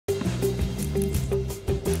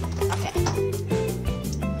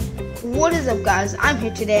What is up, guys? I'm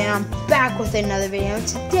here today and I'm back with another video.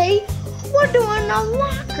 Today we're doing a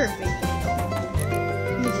locker video.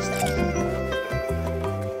 Let me just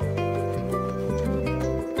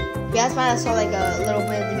you guys might have saw like a little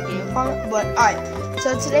bit of the beginning part, but alright.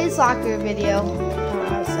 So today's locker video,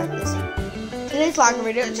 today's locker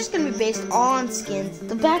video is just gonna be based on skins.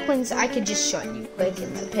 The back links I could just show you quick,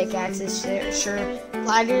 and the pickaxes, sure,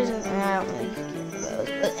 gliders, and I don't really care for those.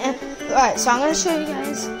 But alright, so I'm gonna show you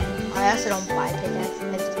guys. I also don't buy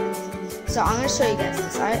pickaxes. So I'm gonna show you guys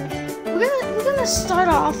this. Alright, we're gonna start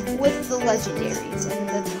off with the legendaries and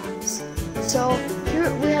the tops. So here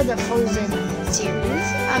we have the Frozen series.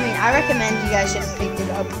 I mean, I recommend you guys should have picked it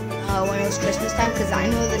up when it was Christmas time, because I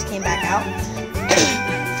know this came back out.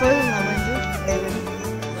 Frozen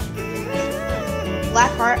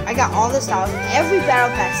Black Heart. I got all the styles, every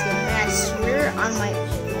battle pass skin, and I swear on my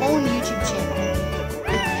own YouTube channel,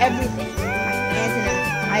 with everything, my hands and everything.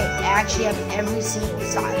 I actually have every single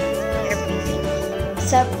style, everything,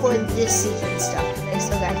 except for this season stuff. I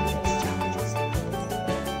still got to do those challenges.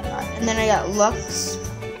 And then I got Lux,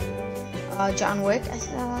 John Wick, I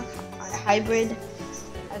think I like, Hybrid.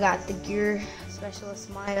 I got the Gear Specialist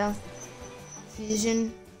Maya,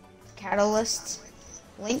 Fusion, Catalyst,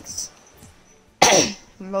 Lynx,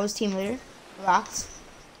 Rose Team Leader, Rocks,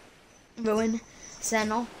 Ruin,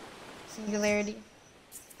 Sentinel, Singularity,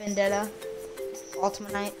 Vendetta,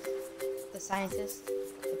 Ultimate Knight, the Scientist,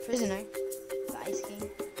 the Prisoner, the Ice King,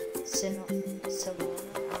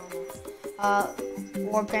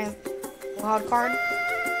 Warpaint, Wild Card,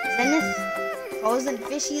 Zenith, Frozen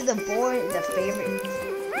Fishy, the boy, the favorite,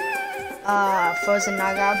 Frozen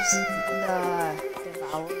Nagabs, the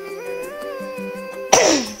Devourer,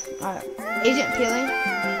 Agent Peeling,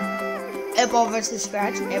 Apple vs.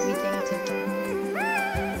 Scratch, everything to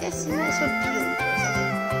yes, that's what Peeling is.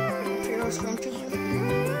 Imperial Stormtrooper,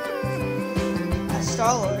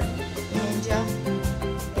 Star-Lord, Ninja,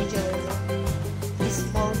 Laser, Beast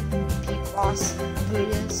Mode, Peak Boss,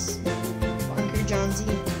 Buddhist, Bunker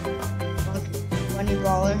Jonesy, Bunny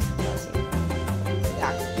Brawler,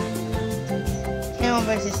 Camel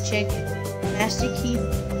vs. Chick, Master Key.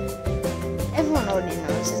 Everyone already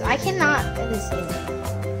knows this. I cannot get this in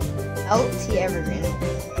LT Evergreen.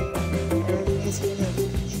 Evergreen skin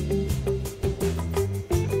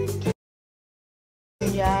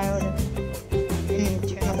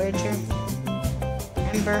Eternal Witcher,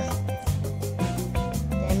 Ember,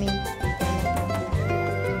 Demi,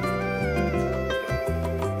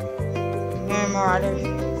 Mirror Marauder,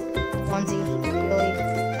 Onesie, Billy,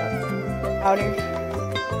 Powder,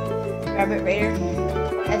 Rabbit Raider,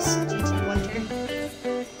 SGT Winter,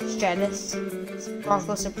 Stratus,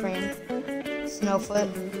 Sparkle Supreme, Snowfoot,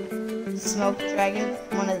 Smoke Dragon,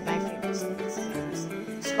 one of my favorite skins,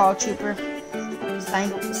 Skull Trooper,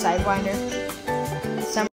 Sidewinder,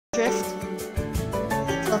 Summer Drift,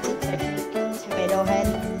 Tilted Tomato Head,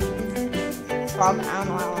 Frog, I don't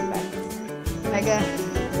know how I'm back, Mega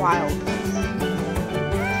Wild,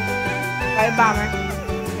 White Bomber,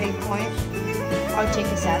 Big Point, Arctic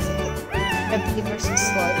Assassin, Ripley vs.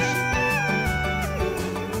 Sludge,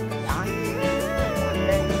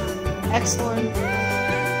 X-Lord, I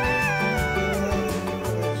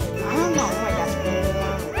don't know, oh my gosh,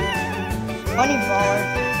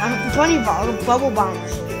 Bunny Brawler, Bubble Bomber,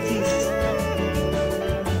 Jesus,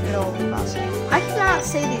 I cannot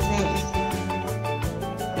say these names,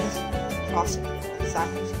 awesome,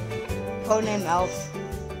 Codename Elf,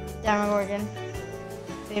 Demogorgon,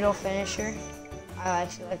 Fatal Finisher, I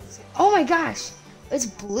actually like this. Oh my gosh, it's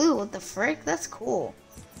blue, what the frick, that's cool.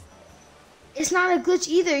 It's not a glitch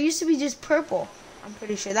either, it used to be just purple, I'm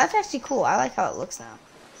pretty sure. That's actually cool, I like how it looks now.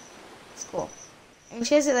 It's cool. And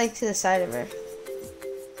she has it like to the side of her.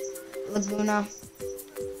 Laguna,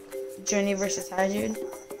 Journey vs. Hazard,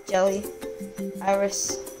 Jelly,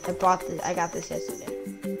 Iris. I got this yesterday.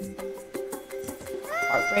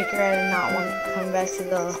 Heartbreaker, I did not want to come back to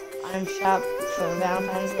the item shop for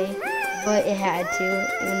Valentine's Day, but it had to,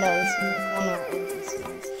 even though this is one of my OG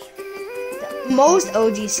skins. The most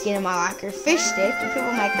OG skin in my locker, Fish Stick. And people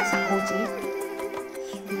are like, that's not OG.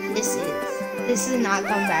 This is not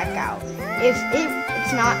come back out. If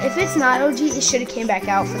it's not OG, it should have came back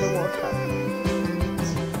out for the World Cup.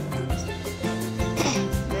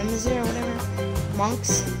 Remzir or whatever.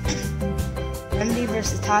 Monks. Remedy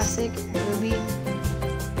vs. Toxic. Ruby.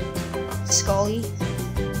 Scully.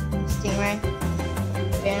 Stingray.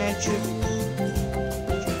 Banner Troop.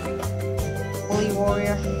 Holy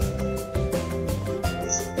Warrior.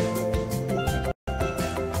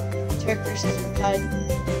 Turk vs. Tide.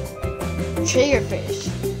 Triggerfish.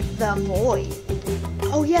 The boy.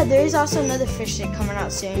 Oh yeah, there is also another fish stick coming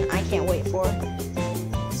out soon. I can't wait for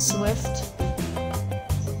Swift,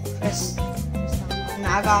 Chris,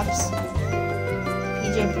 Nagops,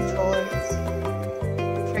 PJ Patroller,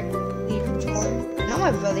 Trick Lead Patroller. I know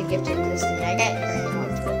my brother gifted this to me. I got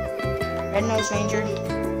Red Nose Ranger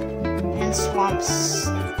and Swamps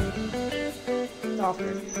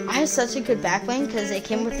Stalker. I have such a good backbling because it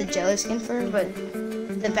came with the jelly skin for her, but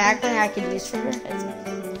the backbling I could use for her.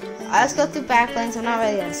 Let's go through backblinks. I'm not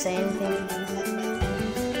really gonna say anything.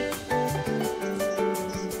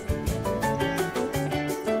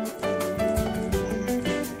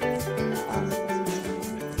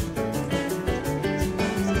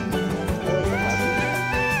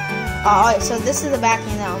 Alright, so this is the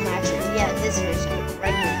backbling that will match her. Yeah, this version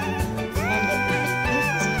right here.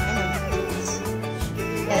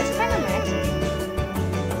 Yeah, it's kind of matching.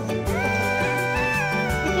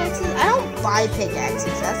 Pickaxes? I don't buy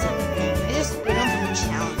pickaxes, that's the thing. I just get them from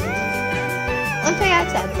challenges. One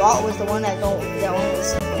pickaxe I bought was the one that only was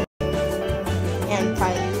simple. And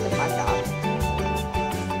probably the $5.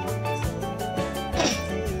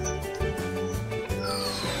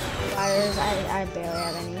 Spiders, I barely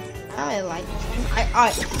have any. I don't really like this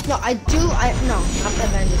one. Not the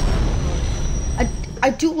Avengers one. I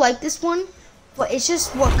do like this one. But it's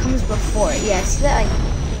just what comes before it. Yeah, see that, like,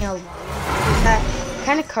 you know, that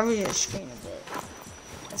kind of covers your screen a bit.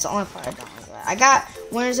 That's the only part I don't like. I got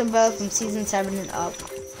Winter's Umbrella from season 7 and up.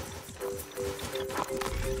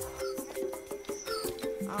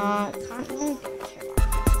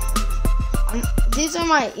 These are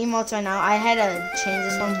my emotes right now. I had to change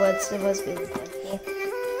this one, but it's supposed to be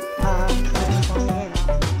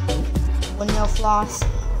Windmill Floss,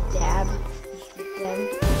 Dab.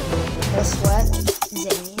 No Sweat,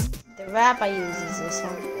 Zany. The wrap I use is this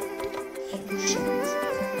one.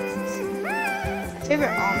 My favorite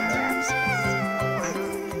all my wraps.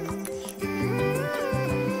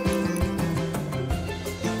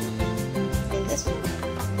 And this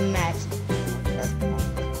one, match.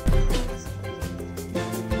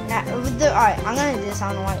 Alright, I'm gonna do this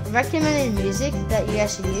on the white. Recommended music that you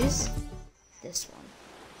guys should use. This one.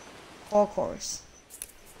 Full chorus.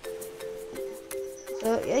 So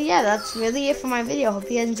yeah, that's really it for my video. Hope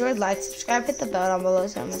you guys enjoyed. Like, subscribe, hit the bell down below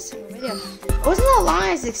so I don't miss a single video. It wasn't as long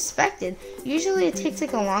as expected. Usually it takes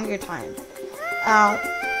like a longer time. I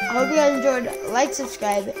hope you guys enjoyed. Like,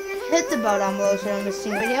 subscribe, hit the bell down below so I don't miss a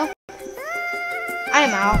single video. I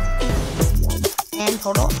am out. And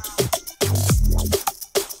total.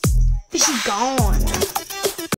 She's gone.